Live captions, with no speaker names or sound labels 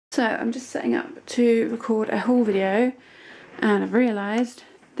So I'm just setting up to record a haul video, and I've realised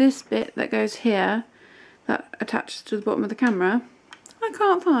this bit that goes here that attaches to the bottom of the camera I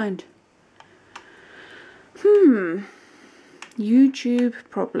can't find. YouTube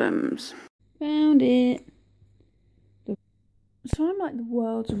problems. Found it. So I'm like the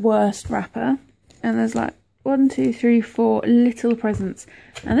world's worst rapper, and there's like 1, 2, 3, 4 little presents,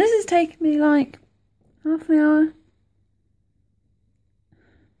 and this has taken me like half an hour.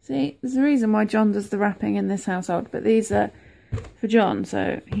 See, there's a reason why John does the wrapping in this household, but these are for John,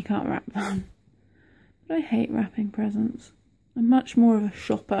 so he can't wrap them. But I hate wrapping presents. I'm much more of a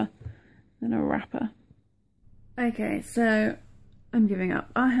shopper than a wrapper. Okay, so I'm giving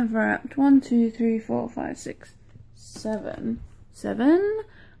up. I have wrapped 1, 2, 3, 4, 5, 6, 7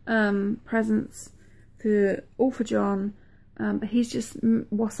 presents for all for John, but he's just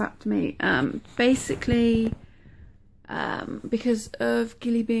WhatsApped me. Basically, because of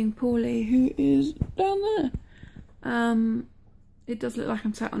Gilly being poorly, who is down there. It does look like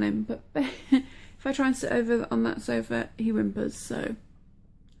I'm sat on him, but if I try and sit over on that sofa, he whimpers, so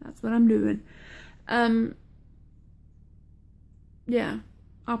that's what I'm doing. Yeah,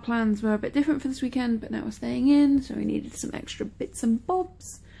 our plans were a bit different for this weekend, but now we're staying in, so we needed some extra bits and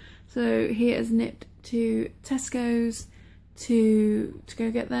bobs. So he has nipped to Tesco's to go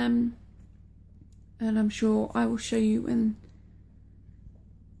get them. And I'm sure I will show you when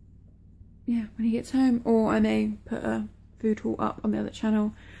he gets home, or I may put a food haul up on the other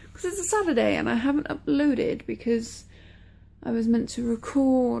channel, because it's a Saturday and I haven't uploaded because I was meant to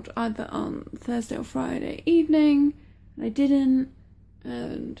record either on Thursday or Friday evening and I didn't,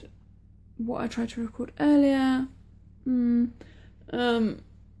 and what I tried to record earlier, so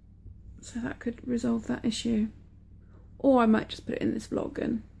that could resolve that issue, or I might just put it in this vlog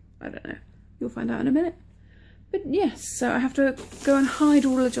and I don't know. You'll find out in a minute. But yes, so I have to go and hide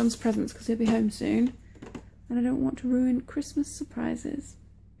all of John's presents because he'll be home soon. And I don't want to ruin Christmas surprises.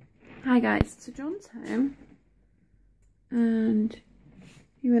 Hi guys, so John's home. And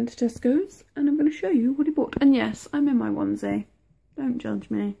he went to Tesco's and I'm going to show you what he bought. And yes, I'm in my onesie. Don't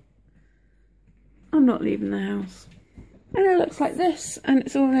judge me. I'm not leaving the house. And it looks like this, and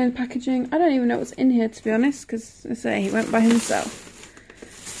it's all in packaging. I don't even know what's in here, to be honest, because I say he went by himself.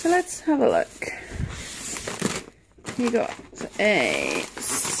 So let's have a look. You got a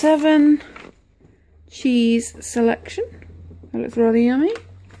 7 cheese selection. That looks rather yummy.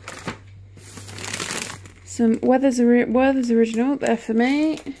 Some Werther's Original, they're for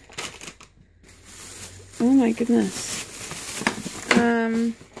me. Oh my goodness.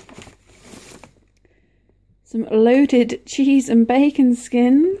 Some loaded cheese and bacon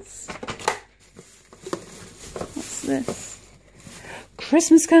skins. What's this?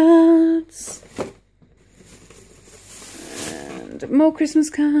 Christmas cards, and more Christmas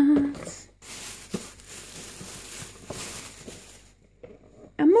cards,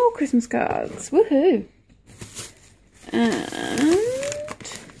 and more Christmas cards, woohoo, and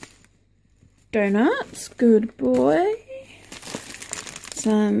donuts, good boy,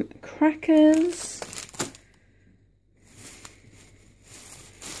 some crackers,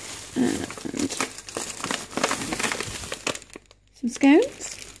 and some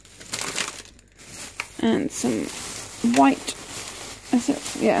scones, and some white,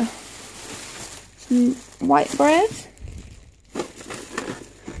 some white bread,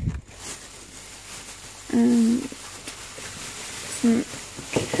 and some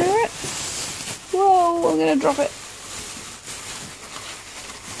carrots. Whoa, I'm gonna drop it.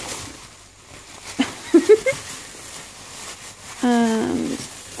 And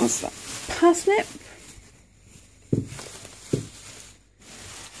what's that? Parsnip.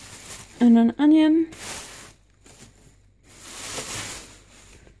 And an onion,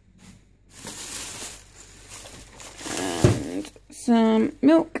 and some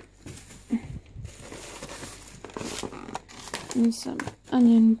milk, and some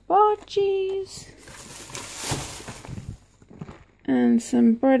onion bhaji's, and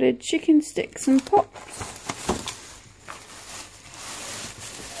some breaded chicken sticks and pops.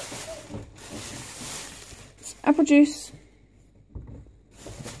 Some apple juice.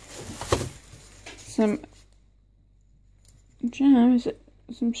 Some jam, is it?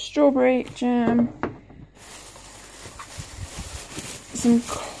 Some strawberry jam. Some,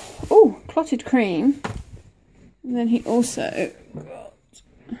 clotted cream. And then he also got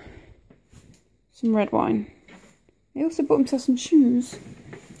some red wine. He also bought himself some shoes,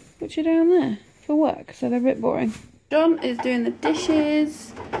 which are down there for work, so they're a bit boring. John is doing the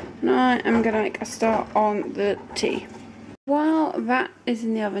dishes, and I am going to make a start on the tea. While that is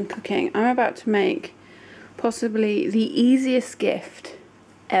in the oven cooking, I'm about to make possibly the easiest gift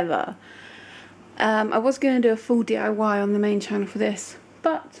ever. I was going to do a full DIY on the main channel for this,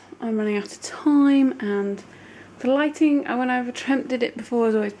 but I'm running out of time, and the lighting, when I've attempted it before,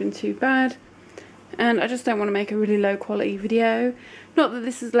 has always been too bad, and I just don't want to make a really low quality video. Not that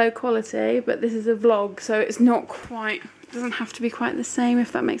this is low quality, but this is a vlog, so it's not quite, it doesn't have to be quite the same,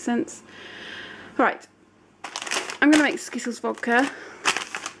 if that makes sense. Right, I'm going to make Skittles vodka.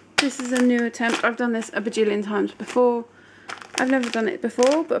 This is a new attempt. I've done this a bajillion times before. I've never done it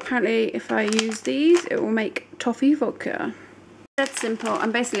before, but apparently if I use these, it will make toffee vodka. That's simple.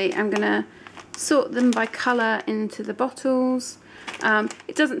 I'm going to sort them by colour into the bottles.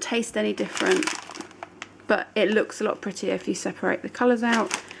 It doesn't taste any different, but it looks a lot prettier if you separate the colours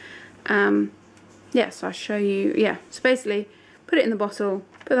out. Yeah, so I'll show you. Yeah, so basically, put it in the bottle,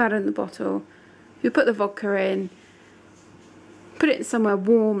 put that in the bottle. You put the vodka in, put it in somewhere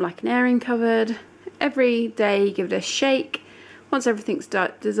warm, like an airing cupboard. Every day you give it a shake. Once everything's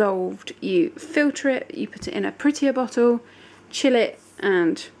dissolved, you filter it, you put it in a prettier bottle, chill it,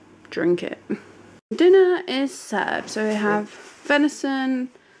 and drink it. Dinner is served. So we have venison,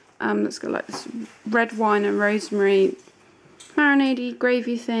 that's got like this red wine and rosemary marinade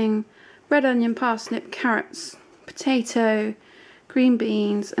gravy thing, red onion, parsnip, carrots, potato, green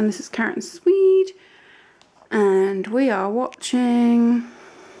beans, and this is carrot and swede. And we are watching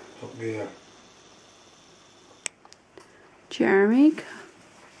Jeremy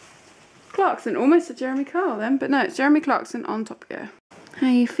Clarkson. Almost a Jeremy Kyle then, but no, it's Jeremy Clarkson on Top Gear. How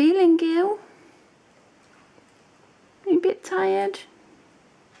you feeling, Gil? You a bit tired?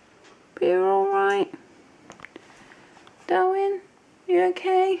 But you're alright? Darwin, you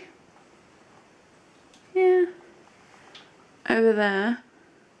okay? Yeah. Over there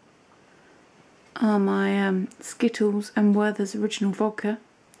are my Skittles and Werther's original vodka.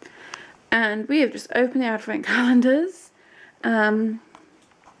 And we have just opened the advent calendars.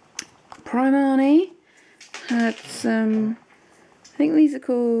 Primani had some, I think these are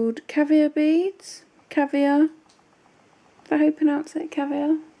called caviar beads. Caviar. Is that how you pronounce it?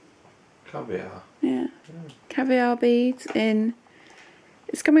 Caviar? Caviar? Yeah. Caviar beads in,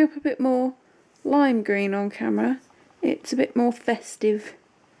 it's coming up a bit more lime green on camera. It's a bit more festive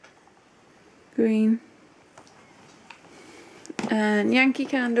green. And Yankee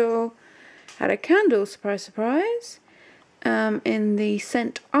Candle had a candle, surprise surprise, in the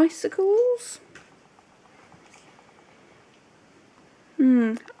scent Icicles.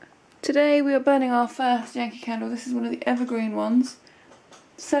 Today we are burning our first Yankee Candle. This is one of the evergreen ones.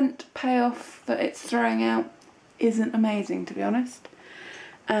 Scent payoff that it's throwing out isn't amazing, to be honest.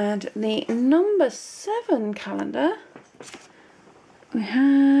 And the number 7 calendar, we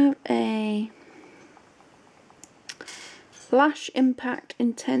have a Lash Impact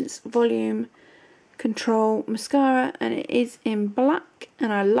Intense Volume Control Mascara, and it is in black,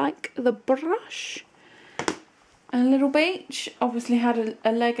 and I like the brush. And Little Beach obviously had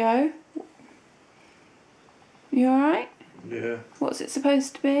a Lego. You alright? Yeah. What's it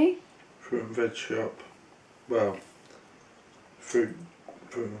supposed to be? Fruit and veg shop. Well, fruit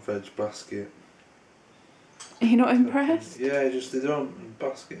and veg basket. Are you not impressed? Yeah, just they don't. The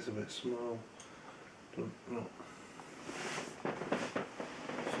basket's a bit small. So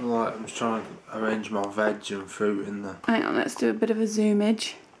like, I'm just trying to arrange my veg and fruit in there. Hang on, let's do a bit of a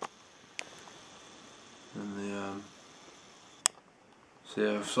zoomage. And see,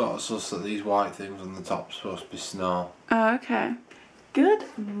 I've sort of sussed that these white things on the top are supposed to be snow. Oh, okay. Good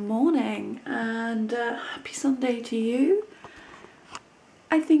morning and happy Sunday to you.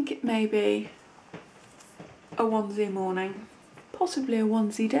 I think it may be a onesie morning, possibly a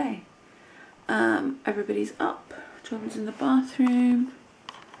onesie day. Everybody's up. John's in the bathroom.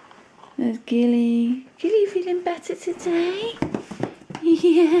 There's Gilly. Gilly, feeling better today?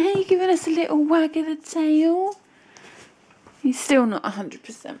 Yeah, you're giving us a little wag of the tail. He's still not 100%,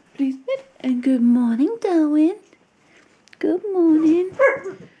 but he's good. And good morning, Darwin. Good morning.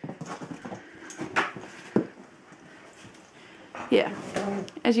 Yeah,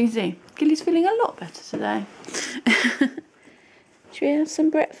 as you can see, Gilly's feeling a lot better today. Should we have some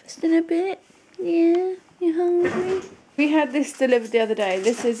breakfast in a bit? Yeah, you hungry? We had this delivered the other day.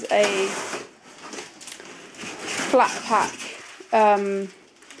 This is a flat pack.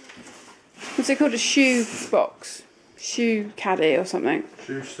 What's it called? A shoe box. Shoe caddy or something.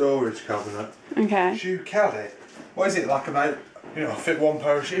 Shoe storage cabinet. Okay. Shoe caddy? What is it, like about, you know, fit one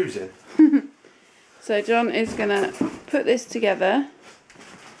pair of shoes in? So John is going to put this together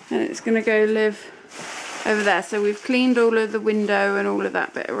and it's going to go live over there. So we've cleaned all of the window and all of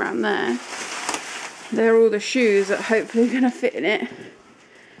that bit around there. They're all the shoes that hopefully are going to fit in it.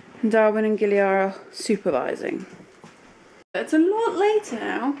 And Darwin and Gilly are supervising. It's a lot later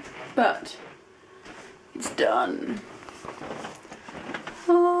now, but it's done.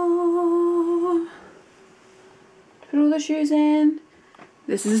 Oh, put all the shoes in.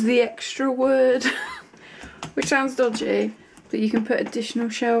 This is the extra wood, which sounds dodgy, but you can put additional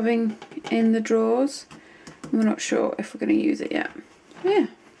shelving in the drawers. We're not sure if we're going to use it yet. Yeah.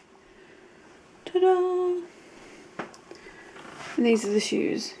 Ta-da! And these are the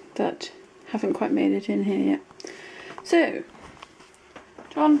shoes that haven't quite made it in here yet. So,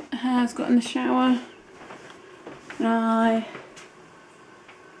 John has got in the shower, and I'm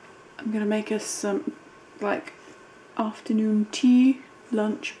going to make us some like afternoon tea,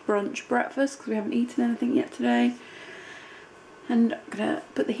 lunch, brunch, breakfast, because we haven't eaten anything yet today. And I'm going to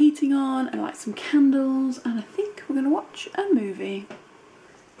put the heating on and light some candles, and I think we're going to watch a movie.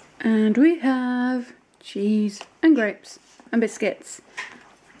 And we have cheese and grapes and biscuits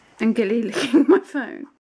and Gilly licking my phone.